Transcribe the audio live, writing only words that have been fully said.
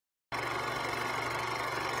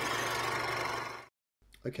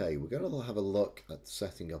Okay, we're going to have a look at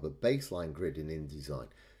setting up a baseline grid in InDesign.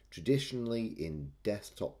 Traditionally, in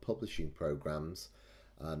desktop publishing programs,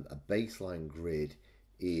 a baseline grid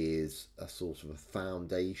is a sort of a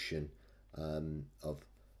foundation of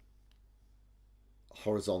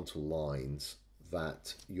horizontal lines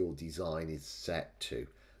that your design is set to,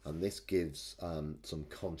 and this gives some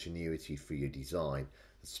continuity for your design,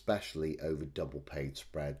 especially over double page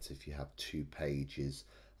spreads. If you have 2 pages,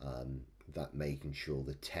 that making sure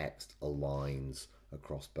the text aligns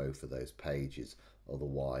across both of those pages,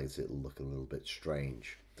 otherwise it'll look a little bit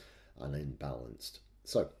strange and imbalanced.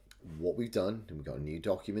 So what we've done, we've got a new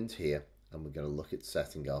document here, and we're going to look at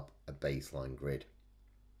setting up a baseline grid.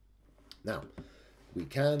 Now we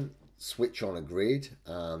can switch on a grid,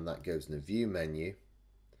 and that goes in the view menu,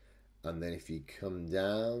 and then if you come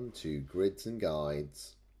down to grids and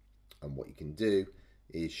guides, and what you can do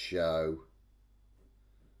is show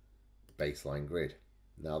baseline grid.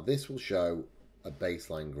 Now this will show a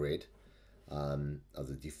baseline grid as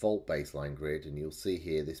a default baseline grid, and you'll see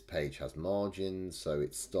here this page has margins, so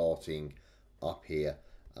it's starting up here,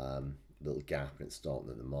 little gap, and it's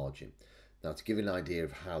starting at the margin. Now to give an idea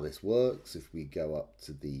of how this works, if we go up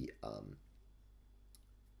to the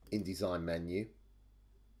InDesign menu,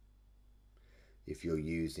 if you're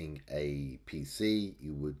using a PC,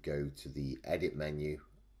 you would go to the edit menu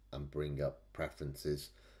and bring up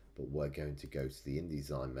preferences, but we're going to go to the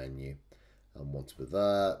InDesign menu, and once we're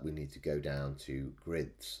there we need to go down to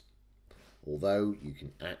grids. Although you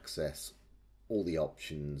can access all the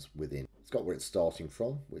options within, it's got where it's starting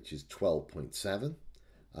from, which is 12.7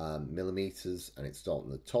 millimeters, and it's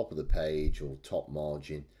starting at the top of the page or top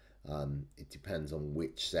margin. It depends on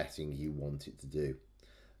which setting you want it to do.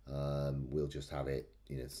 We'll just have it,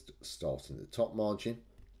 starting at the top margin.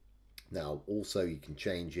 Now also you can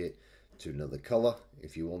change it to another color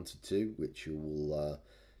if you wanted to, which will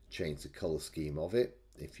change the color scheme of it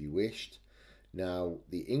if you wished. Now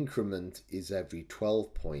the increment is every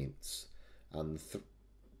 12 points, and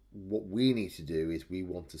what we need to do is we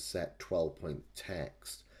want to set 12-point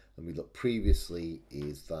text, and we looked previously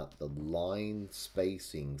is that the line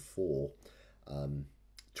spacing for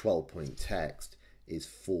 12-point text is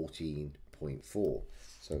 14.4.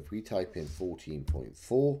 So if we type in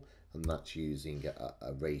 14.4, and that's using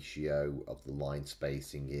a ratio of the line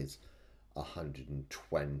spacing is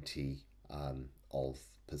 120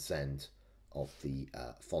 percent of the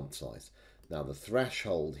font size. Now the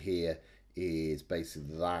threshold here is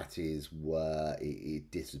basically that is where it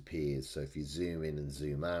disappears. So if you zoom in and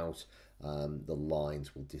zoom out, the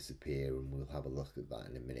lines will disappear, and we'll have a look at that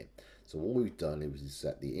in a minute. So all we've done is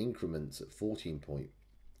set the increments at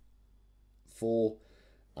 14.4,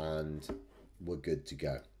 and we're good to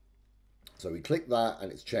go. So we click that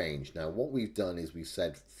and it's changed. Now what we've done is we've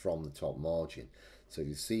said from the top margin. So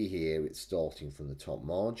you see here it's starting from the top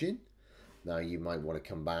margin. Now you might want to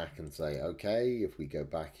come back and say, okay, if we go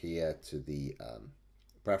back here to the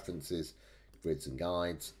preferences, grids and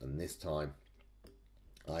guides, and this time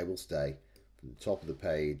I will stay from the top of the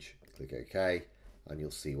page, click OK, and you'll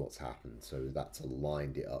see what's happened. So that's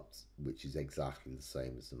aligned it up, which is exactly the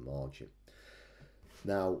same as the margin.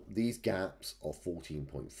 Now these gaps are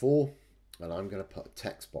 14.4, and I'm going to put a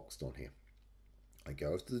text box on here. I go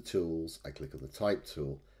over to the tools, I click on the type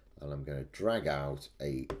tool, and I'm going to drag out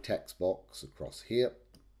a text box across here.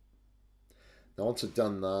 Now once I've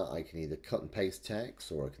done that, I can either cut and paste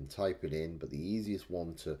text or I can type it in, but the easiest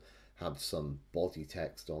one to have some body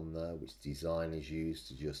text on there, which designers use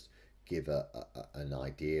to just give an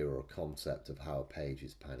idea or a concept of how a page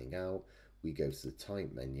is panning out. We go to the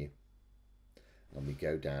type menu and we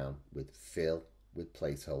go down with fill with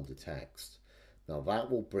placeholder text. Now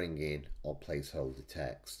that will bring in our placeholder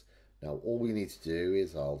text. Now all we need to do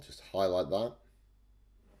is I'll just highlight that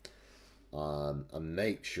and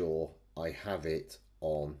make sure I have it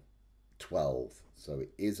on 12. So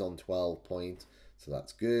it is on 12 point, so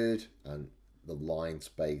that's good, and the line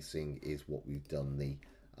spacing is what we've done the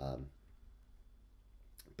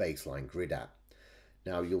baseline grid at.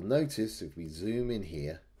 Now you'll notice if we zoom in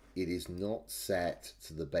here, it is not set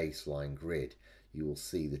to the baseline grid. You will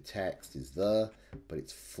see the text is there, but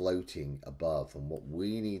it's floating above. And what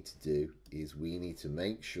we need to do is we need to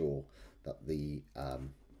make sure that the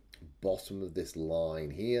bottom of this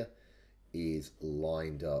line here is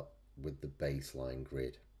lined up with the baseline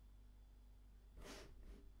grid.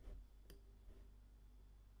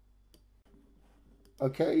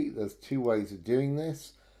 Okay, there's 2 ways of doing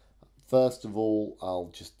this. First of all, I'll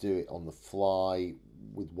just do it on the fly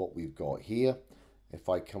with what we've got here. If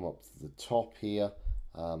I come up to the top here,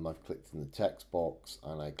 I've clicked in the text box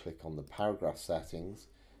and I click on the paragraph settings.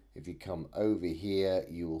 If you come over here,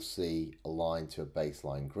 you will see align to a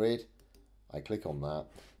baseline grid. I click on that,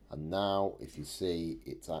 and now if you see,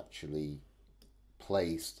 it's actually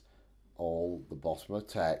placed all the bottom of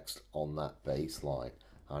text on that baseline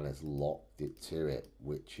and has locked it to it,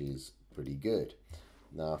 which is pretty good.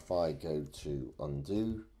 Now if I go to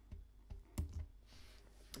undo,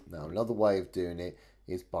 now another way of doing it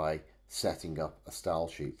is by setting up a style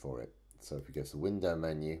sheet for it. So if we go to the window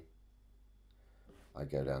menu, I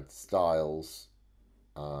go down to styles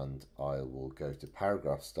and I will go to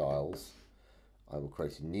paragraph styles. I will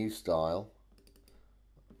create a new style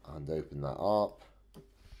and open that up.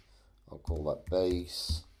 I'll call that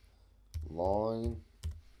base line.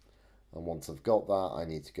 And once I've got that, I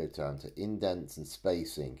need to go down to indents and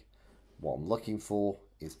spacing. What I'm looking for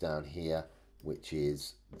is down here, which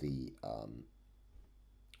is the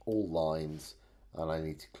all lines, and I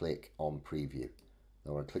need to click on preview.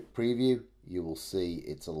 Now when I click preview, you will see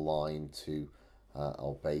it's aligned to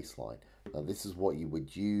our baseline. Now this is what you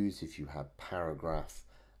would use if you had paragraph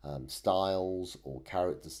styles or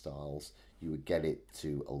character styles. You would get it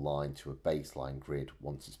to align to a baseline grid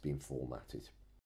once it's been formatted.